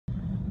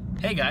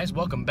Hey guys,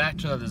 welcome back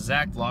to another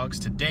Zach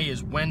Vlogs. Today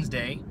is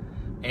Wednesday,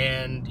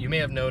 and you may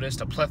have noticed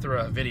a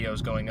plethora of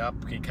videos going up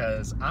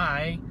because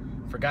I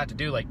forgot to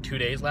do like 2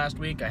 days last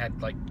week. I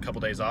had like a couple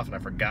days off and I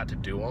forgot to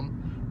do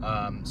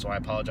them. So I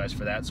apologize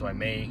for that. So I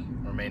may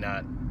or may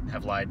not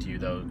have lied to you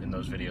though in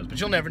those videos, but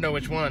you'll never know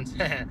which ones.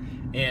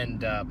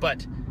 And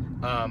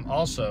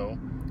also,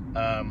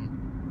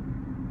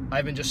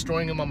 I've been just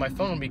storing them on my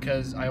phone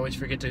because I always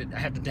forget I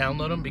have to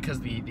download them because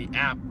the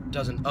app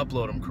doesn't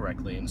upload them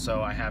correctly, and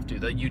so I have to,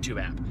 the YouTube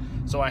app.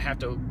 So I have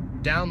to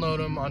download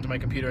them onto my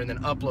computer and then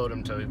upload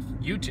them to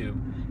YouTube,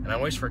 and I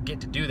always forget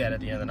to do that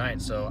at the end of the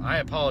night. So I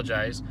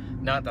apologize,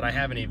 not that I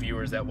have any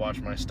viewers that watch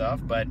my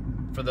stuff, but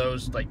for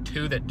those like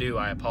 2 that do,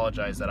 I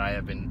apologize that I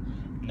have been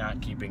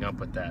not keeping up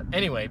with that.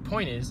 Anyway,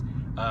 point is,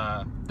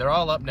 they're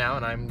all up now,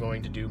 and I'm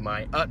going to do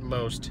my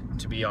utmost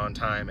to be on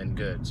time and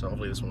good. So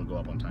hopefully this one will go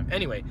up on time.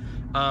 Anyway,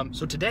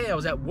 so today I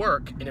was at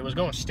work and it was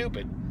going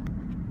stupid.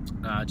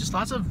 Just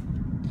lots of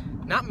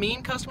not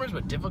mean customers,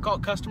 but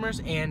difficult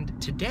customers.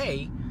 And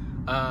today,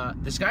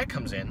 this guy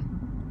comes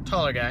in,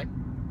 taller guy,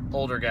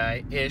 older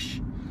guy-ish,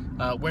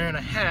 wearing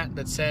a hat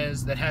that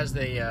has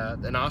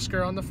an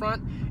Oscar on the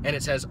front, and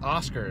it says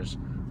Oscars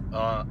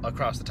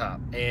across the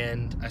top.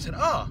 And I said,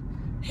 "Oh,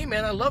 hey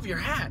man, I love your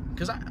hat,"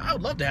 because I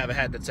would love to have a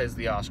hat that says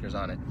the Oscars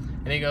on it.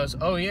 And he goes,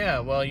 "Oh yeah,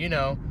 well, you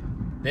know,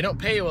 they don't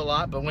pay you a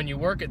lot, but when you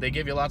work it, they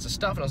give you lots of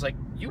stuff." And I was like,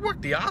 "You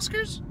work the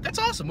Oscars? That's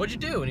awesome. What'd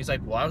you do?" And he's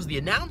like, "Well, I was the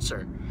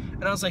announcer."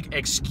 And I was like,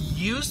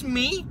 "Excuse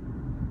me?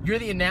 You're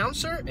the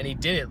announcer?" And he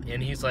did it,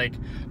 and he's like,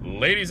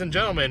 "Ladies and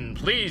gentlemen,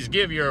 please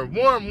give your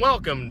warm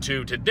welcome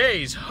to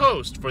today's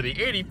host for the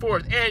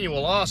 84th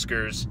annual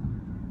Oscars."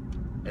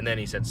 And then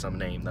he said some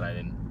name that I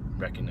didn't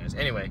recognize.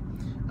 Anyway,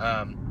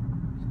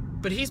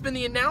 but he's been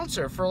the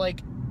announcer for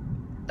like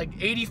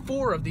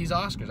 84 of these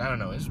Oscars. I don't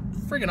know. It's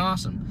friggin'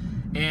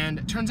 awesome. And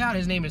it turns out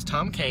his name is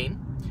Tom Kane,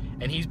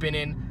 and he's been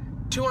in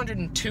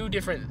 202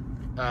 different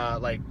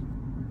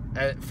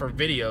for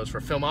videos,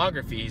 for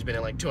filmography. He's been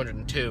in like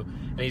 202,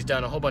 and he's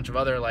done a whole bunch of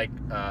other like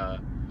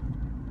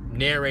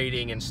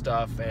narrating and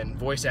stuff and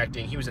voice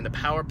acting. He was in the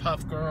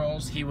Powerpuff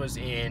Girls. He was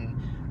in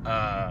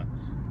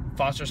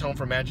Foster's Home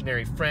for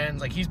Imaginary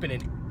Friends. Like, he's been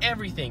in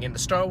everything, in the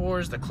Star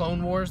Wars, the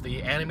Clone Wars,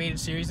 the animated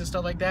series and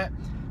stuff like that.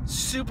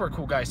 Super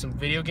cool guy. Some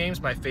video games.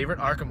 My favorite,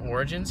 Arkham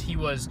Origins. He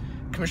was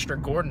Commissioner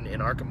Gordon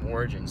in Arkham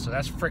Origins, so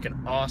that's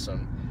freaking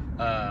awesome.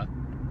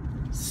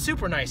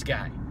 Super nice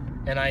guy.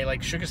 And I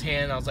like shook his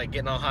hand. I was like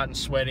getting all hot and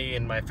sweaty,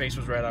 and my face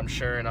was red, I'm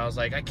sure. And I was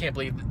like, "I can't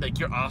believe, like,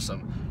 you're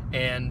awesome."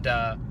 And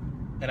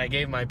I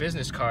gave my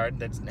business card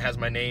that has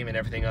my name and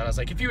everything on. I was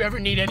like, "If you ever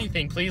need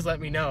anything, please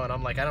let me know." And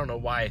I'm like, I don't know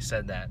why I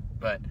said that,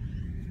 but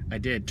I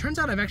did. Turns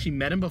out I've actually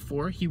met him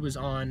before. He was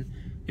on,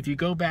 if you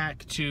go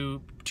back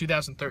to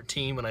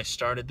 2013 when I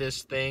started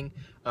this thing,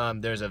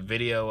 there's a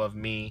video of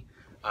me,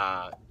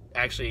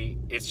 actually,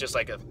 it's just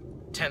like a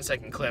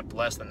 10-second clip,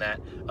 less than that,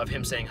 of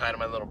him saying hi to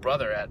my little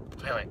brother at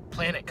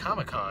Planet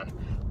Comic-Con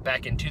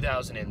back in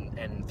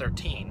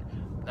 2013.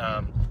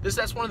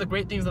 That's one of the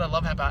great things that I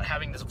love about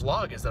having this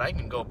vlog, is that I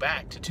can go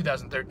back to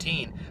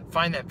 2013,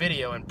 find that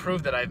video, and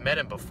prove that I've met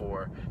him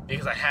before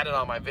because I had it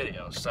on my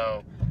video.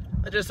 So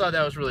I just thought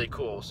that was really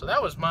cool. So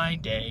that was my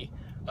day.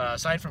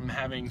 Aside from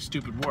having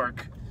stupid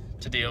work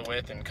to deal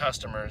with and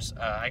customers,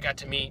 I got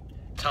to meet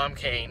Tom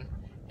Kane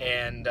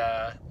and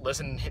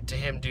listen to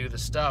him do the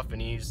stuff,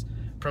 and he's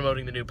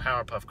promoting the new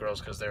Powerpuff Girls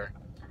because they're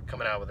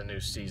coming out with a new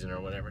season or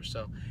whatever.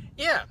 So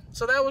yeah,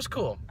 so that was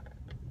cool.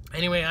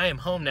 Anyway, I am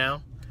home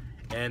now,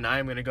 and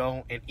I'm gonna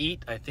go and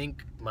eat. I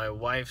think my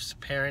wife's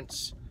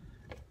parents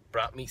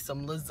brought me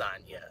some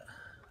lasagna,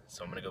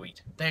 so I'm gonna go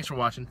eat. Thanks for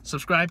watching.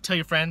 Subscribe, tell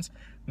your friends.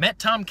 Met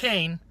Tom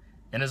Kane,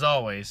 and as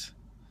always,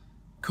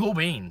 cool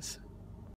beans.